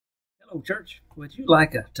Hello, church. Would you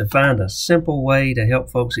like to find a simple way to help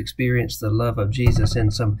folks experience the love of Jesus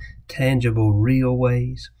in some tangible, real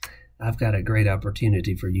ways? I've got a great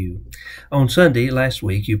opportunity for you. On Sunday last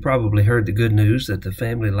week, you probably heard the good news that the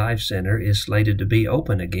Family Life Center is slated to be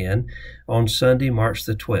open again on Sunday, March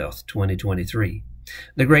the 12th, 2023.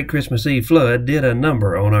 The Great Christmas Eve flood did a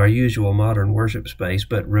number on our usual modern worship space,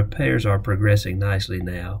 but repairs are progressing nicely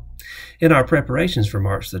now. In our preparations for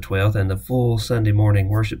March the 12th and the full Sunday morning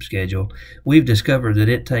worship schedule, we've discovered that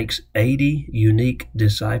it takes 80 unique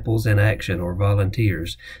disciples in action or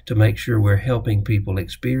volunteers to make sure we're helping people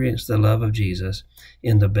experience the love of Jesus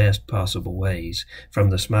in the best possible ways,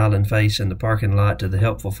 from the smiling face in the parking lot to the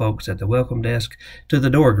helpful folks at the welcome desk to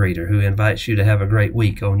the door greeter who invites you to have a great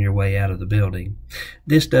week on your way out of the building.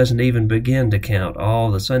 This doesn't even begin to count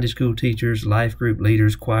all the Sunday school teachers, life group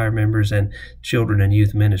leaders, choir members, and children and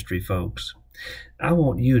youth ministry folks. I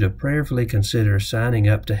want you to prayerfully consider signing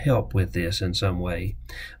up to help with this in some way.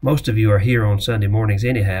 Most of you are here on Sunday mornings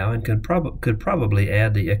anyhow and could probably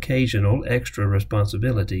add the occasional extra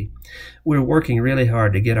responsibility. We're working really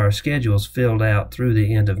hard to get our schedules filled out through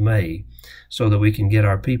the end of May so that we can get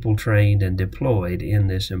our people trained and deployed in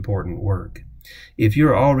this important work. If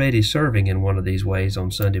you're already serving in one of these ways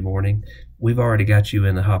on Sunday morning, we've already got you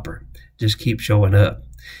in the hopper. Just keep showing up.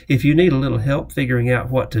 If you need a little help figuring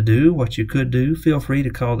out what to do, what you could do, feel free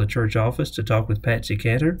to call the church office to talk with Patsy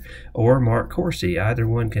Cantor or Mark Corsi. Either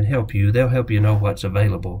one can help you. They'll help you know what's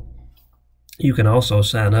available. You can also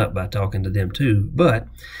sign up by talking to them too, but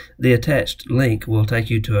the attached link will take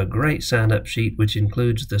you to a great sign-up sheet which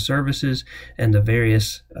includes the services and the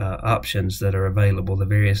various options that are available, the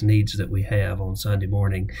various needs that we have on Sunday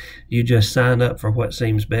morning. You just sign up for what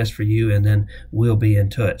seems best for you, and then we'll be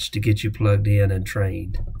in touch to get you plugged in and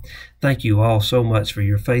trained. Thank you all so much for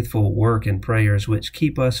your faithful work and prayers which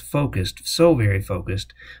keep us focused, so very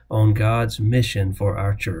focused, on God's mission for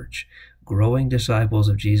our church. Growing disciples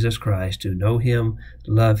of Jesus Christ who know Him,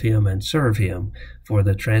 love Him, and serve Him for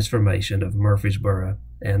the transformation of Murfreesboro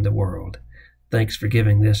and the world. Thanks for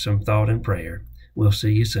giving this some thought and prayer. We'll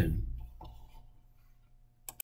see you soon.